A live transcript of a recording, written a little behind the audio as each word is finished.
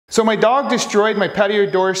So my dog destroyed my patio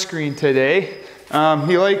door screen today.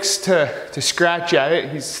 He likes to scratch at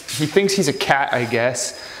it. He thinks he's a cat, I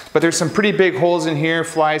guess. But there's some pretty big holes in here.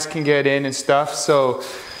 Flies can get in and stuff. So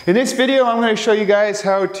in this video, I'm going to show you guys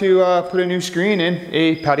how to put a new screen in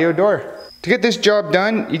a patio door. To get this job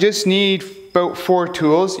done, you just need about 4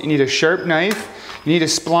 tools. You need a sharp knife, you need a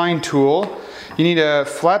spline tool, you need a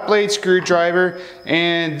flat blade screwdriver,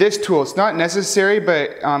 and this tool. It's not necessary,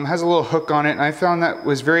 but has a little hook on it, and I found that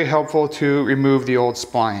was very helpful to remove the old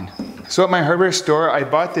spline. So at my hardware store, I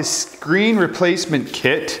bought this screen replacement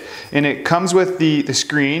kit, and it comes with the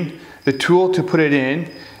screen, the tool to put it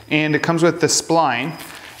in, and it comes with the spline.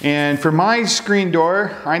 And for my screen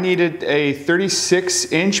door, I needed a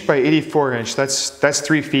 36 inch by 84 inch. That's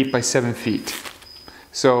 3 feet by 7 feet.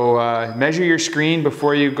 So measure your screen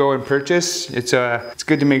before you go and purchase. It's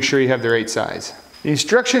good to make sure you have the right size. The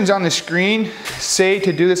instructions on the screen say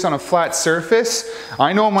to do this on a flat surface.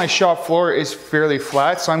 I know my shop floor is fairly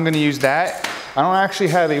flat, so I'm going to use that. I don't actually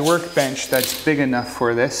have a workbench that's big enough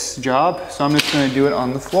for this job, so I'm just going to do it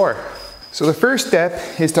on the floor. So the first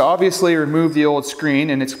step is to obviously remove the old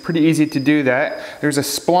screen, and it's pretty easy to do that. There's a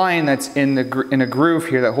spline that's in a groove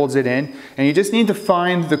here that holds it in, and you just need to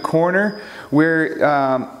find the corner where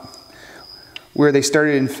they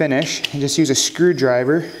started and finish, and just use a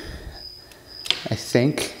screwdriver, I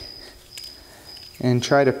think, and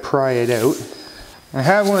try to pry it out. I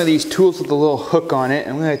have one of these tools with a little hook on it.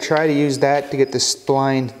 I'm going to try to use that to get the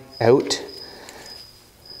spline out.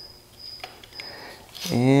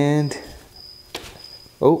 And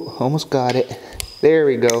oh, almost got it. There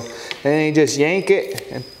we go. And then you just yank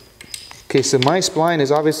it. Okay, so my spline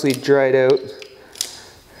is obviously dried out.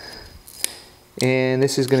 And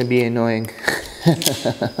this is going to be annoying.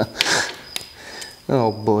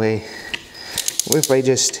 Oh boy. What if I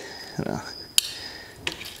just...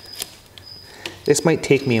 This might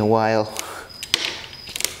take me a while.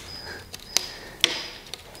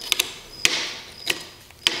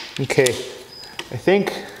 Okay, I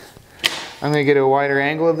think I'm going to get a wider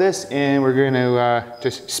angle of this, and we're going to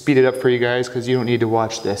just speed it up for you guys because you don't need to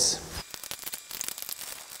watch this.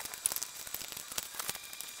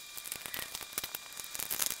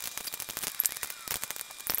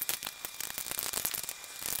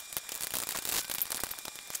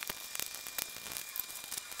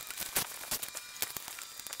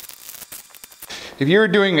 If you were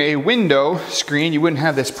doing a window screen, you wouldn't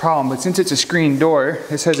have this problem, but since it's a screen door,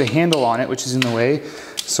 this has a handle on it, which is in the way,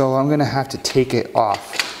 so I'm gonna have to take it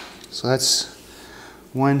off. So that's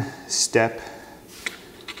one step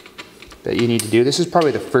that you need to do. This is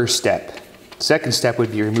probably the first step. The second step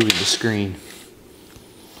would be removing the screen.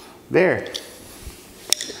 There.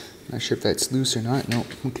 Not sure if that's loose or not. Nope.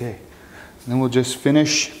 Okay. And then we'll just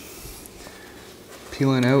finish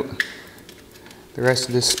peeling out the rest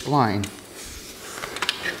of this spline.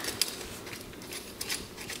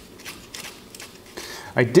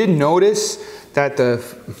 I did notice that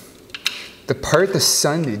the part the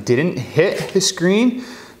sun didn't hit the screen,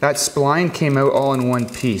 that spline came out all in one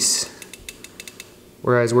piece.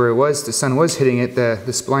 Whereas where it was, the sun was hitting it, the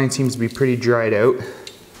spline seems to be pretty dried out.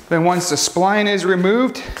 Then once the spline is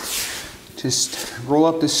removed, just roll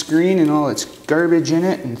up the screen and all its garbage in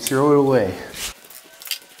it and throw it away.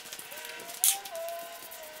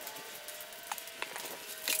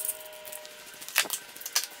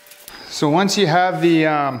 So once you have the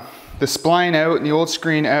spline out and the old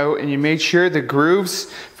screen out, and you make sure the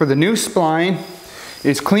grooves for the new spline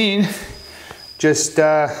is clean, just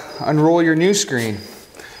unroll your new screen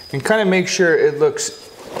and kind of make sure it looks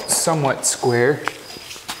somewhat square.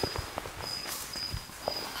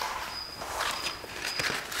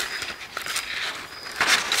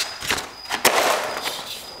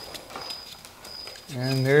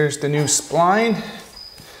 And there's the new spline.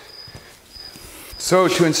 So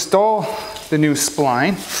to install the new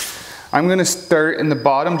spline, I'm going to start in the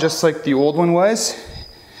bottom just like the old one was,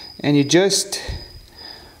 and you just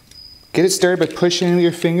get it started by pushing in with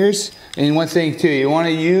your fingers. And one thing too, you want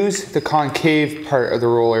to use the concave part of the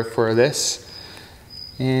roller for this,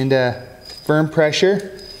 and firm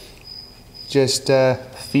pressure, just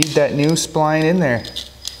feed that new spline in there.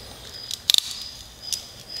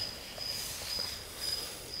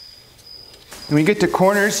 When you get to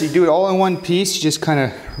corners, you do it all in one piece. You just kind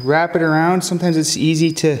of wrap it around. Sometimes it's easy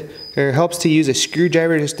to, or it helps to use a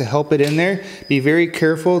screwdriver just to help it in there. Be very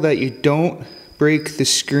careful that you don't break the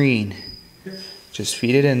screen. Just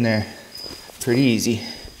feed it in there. Pretty easy.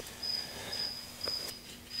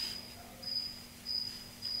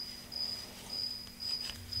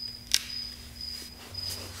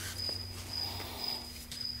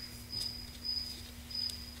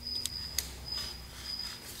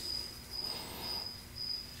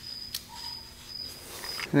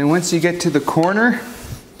 And then once you get to the corner,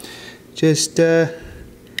 just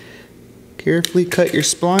carefully cut your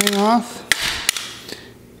spline off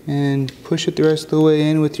and push it the rest of the way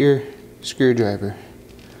in with your screwdriver.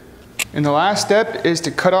 And the last step is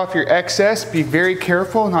to cut off your excess. Be very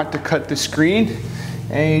careful not to cut the screen.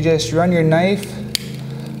 And you just run your knife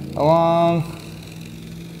along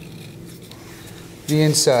the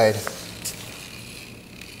inside.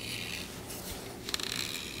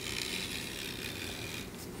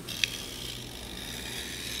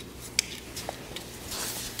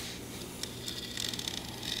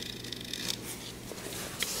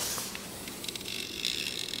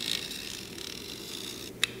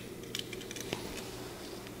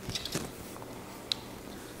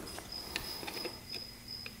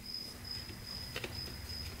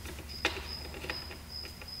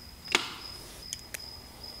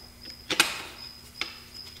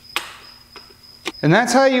 And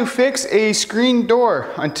that's how you fix a screen door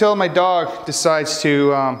until my dog decides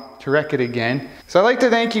to wreck it again. So I'd like to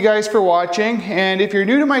thank you guys for watching, and if you're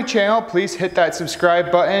new to my channel, please hit that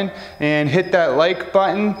subscribe button and hit that like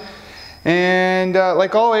button. And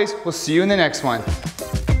like always, we'll see you in the next one.